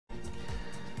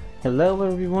Hello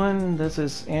everyone, this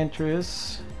is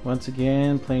Andrews, once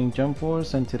again playing Jump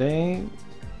Force, and today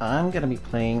I'm gonna be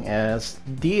playing as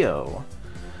Dio.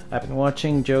 I've been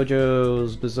watching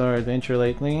JoJo's Bizarre Adventure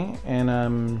lately, and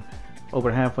I'm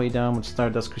over halfway done with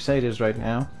Stardust Crusaders right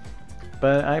now.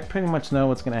 But I pretty much know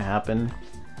what's gonna happen,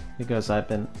 because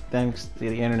thanks to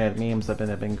the internet memes that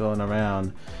have been going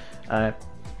around, I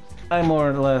more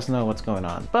or less know what's going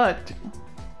on. But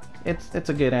it's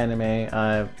a good anime.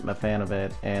 I'm a fan of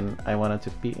it, and I wanted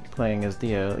to be playing as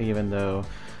Dio, even though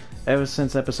ever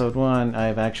since episode 1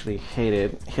 I've actually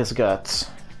hated his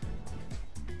guts.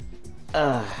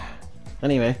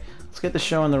 Anyway, let's get the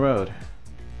show on the road.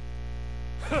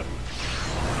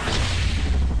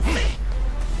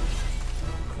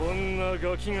 こんな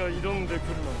ガキが挑んでく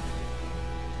るなんて、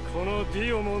このデ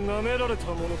ィオも舐められた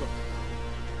ものだ。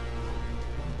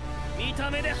見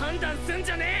た目で判断すん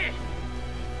じゃねえ。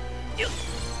 ダ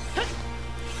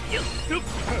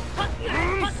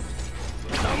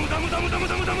ムダムダムダム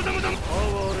ダムダムダムダム哀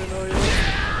れなよ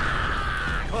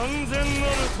完全な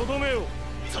るとどめを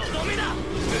とどめだブラ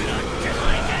ックハ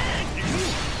イケ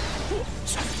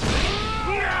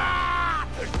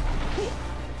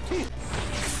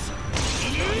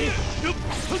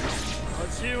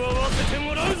味わわせて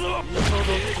もらうぞいただく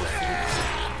と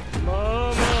するまあ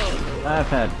まあ I've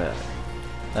had better.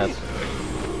 That's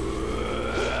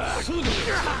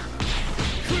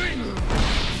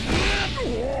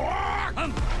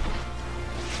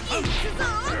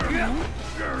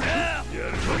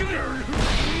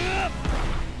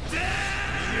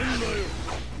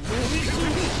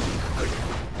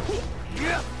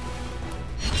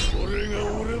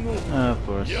of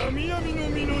course. Here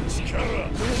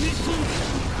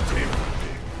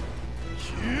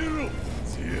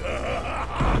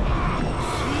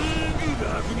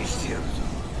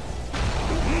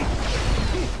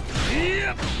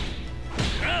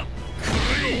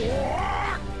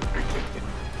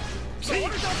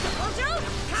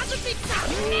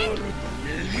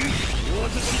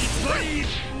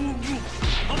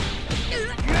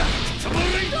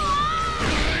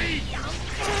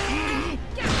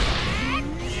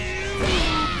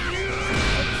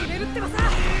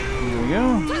we go.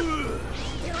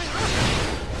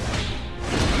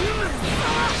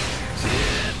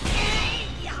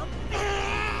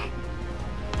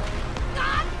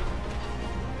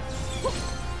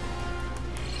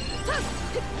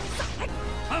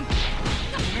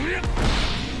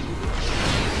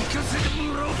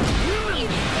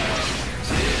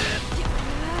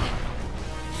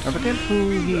 I forget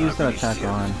who he used that attack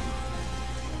on.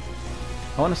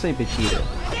 I want to say Vegeta.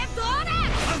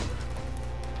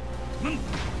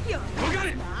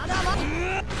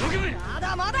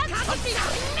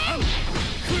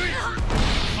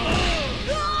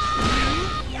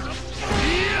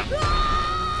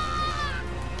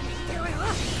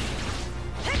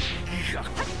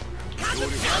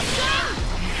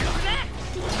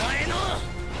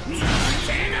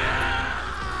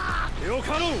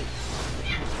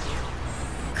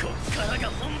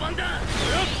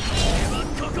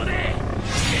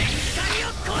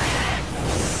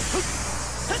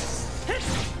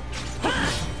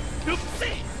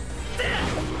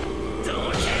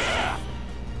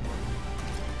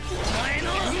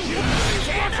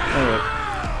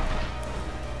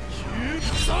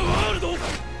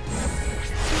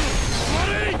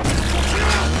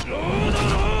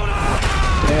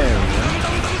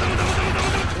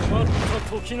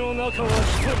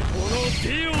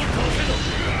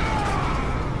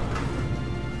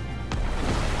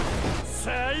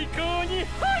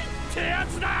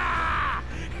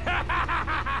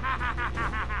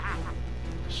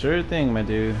 Sure thing, my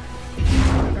dude.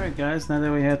 Alright guys, now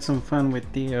that we had some fun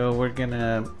with Dio, we're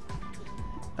gonna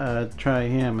try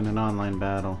him in an online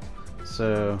battle.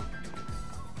 So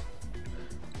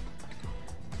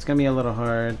it's gonna be a little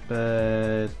hard,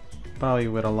 but probably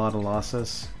with a lot of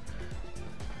losses.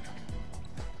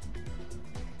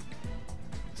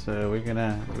 So we're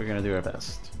gonna do our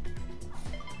best.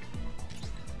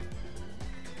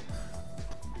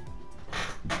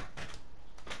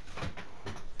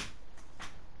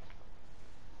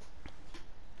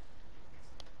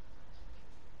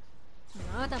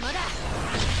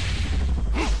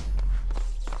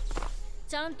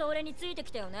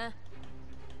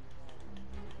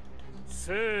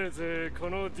せいぜいこ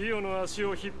のディオの足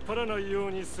を引っ張らないよ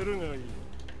うにするがいい。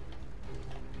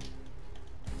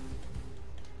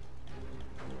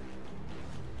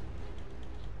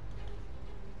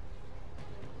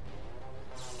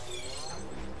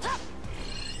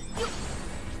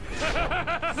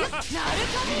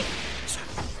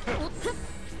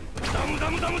ダムダ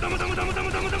ムダムダムダムダムダ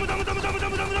ムダムダムダムダムダムダ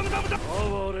ムダムダムダム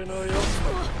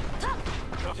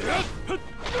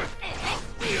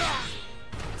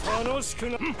く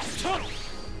な。や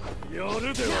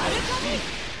るではない。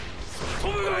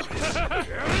飛ぶがい。死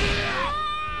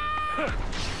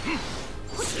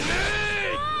ね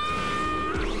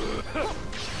ー。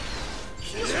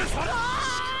消え去れ。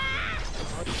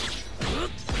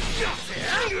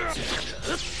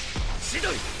ひど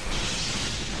い。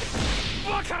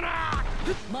バカな。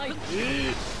マイル。軽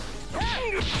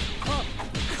い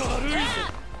ぞ。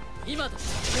今だ。無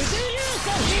重流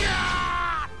さ。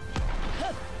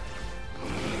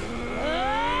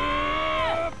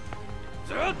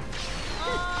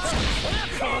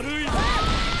軽いぞ。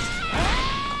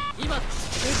今だ。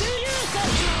無重流さ。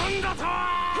なんだと。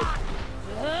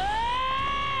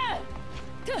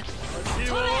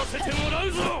味わわせてもらう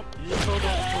ぞ。いただくとす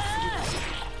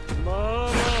る。まあまあ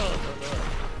だな。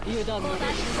油断のない。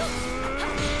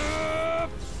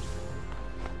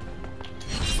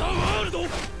ザ・ワールド。止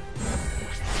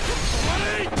まれ。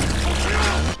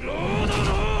ロードロ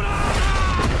ーラー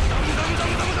だ。ダムダムダ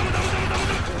ムダムダムダムダムダムダムダム。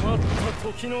止まった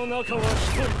時の中は一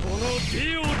人。このデ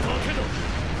ィオだけだ。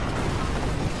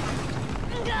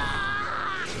分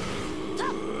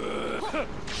か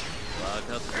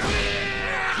った。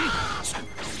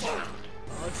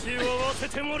味わわせ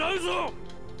てもらうぞ。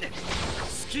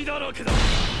隙だらけだ。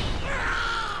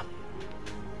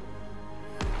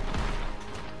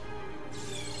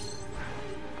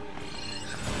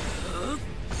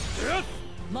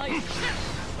マイル。こ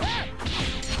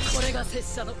れが拙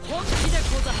者の本気で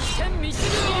ござる。天道流を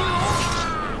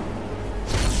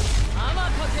天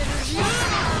かける竜のひ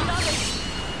らめき。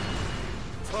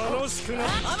楽しくな。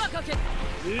天かけ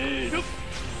いいよ。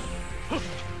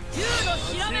竜の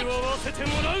ひらめき。味わわせても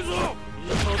らうぞ。い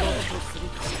ただくとする。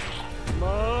まあ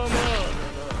まあだな。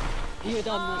油断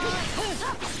のない。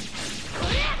そ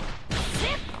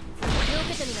れを受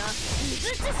けてみな。水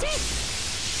寿司。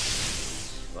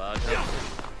分かった。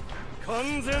完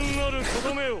全なると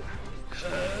どめを。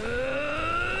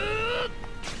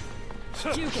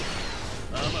引き受け。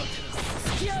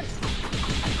隙ある。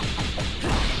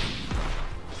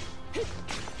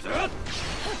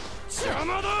邪魔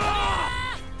だ。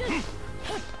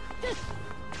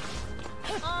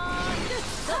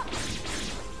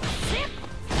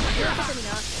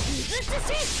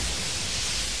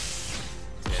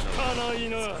汚い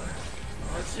な。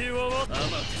味わわ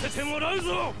せてもらう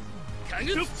ぞ。かぐ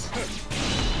っ。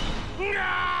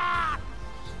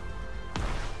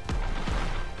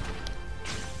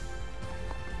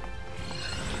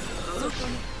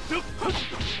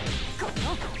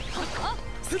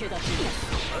つけだけ。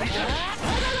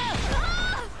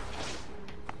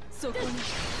そこに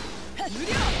無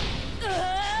料。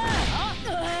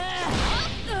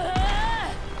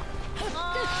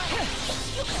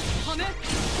はめ。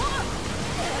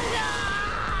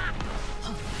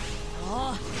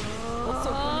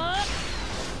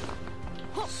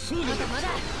まだまだ。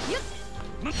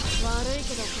悪い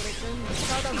けどこれ全部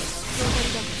ただの強がり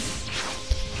だ。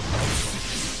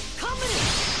カムリ。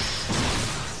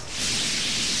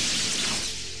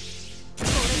これ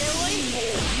で終わり。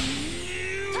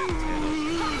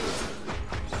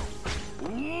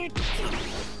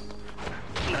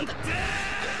なんだって。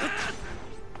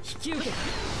引き受け。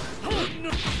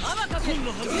天かけ竜の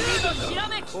ひら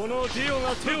めき。このディオが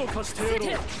手を貸してやろう。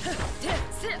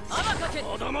天かけ。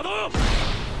まだまだ。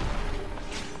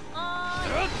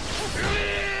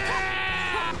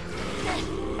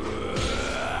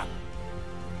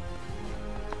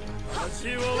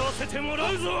味わわせても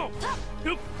らうぞ。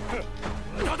よっ。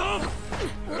だだ。逃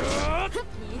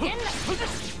げんな。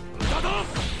だだ。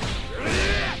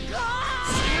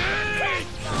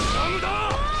ダムだ。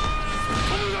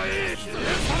飛ぶがいい。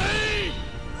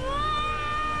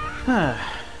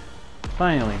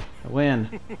Finally, a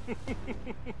win.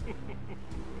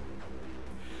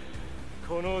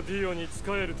 このディオに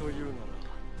使えるというなら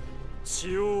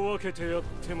血を分けてやっ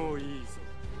てもいいぞ。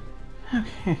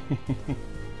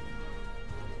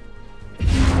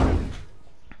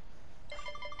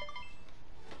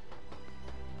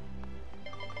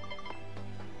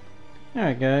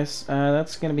Alright guys,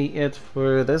 that's gonna be it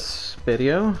for this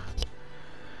video.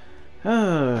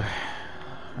 I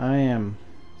am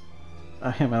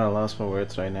at a loss for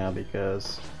words right now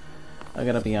because I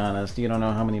gotta be honest, you don't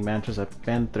know how many matches I've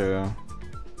been through,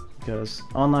 because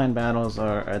online battles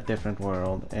are a different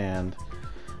world, and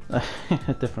a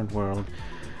different world.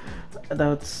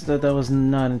 That was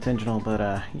not intentional, but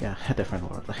yeah, a different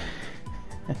world.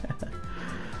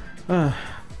 I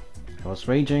was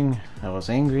raging, I was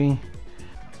angry.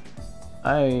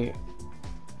 I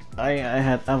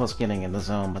was getting in the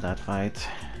zone by that fight.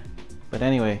 But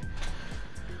anyway,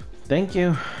 thank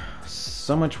you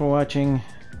so much for watching.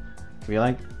 If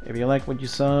you like what you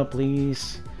saw,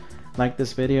 please like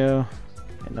this video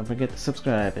and don't forget to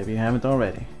subscribe if you haven't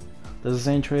already. This is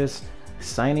Interest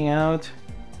signing out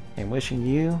and wishing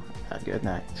you a good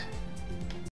night.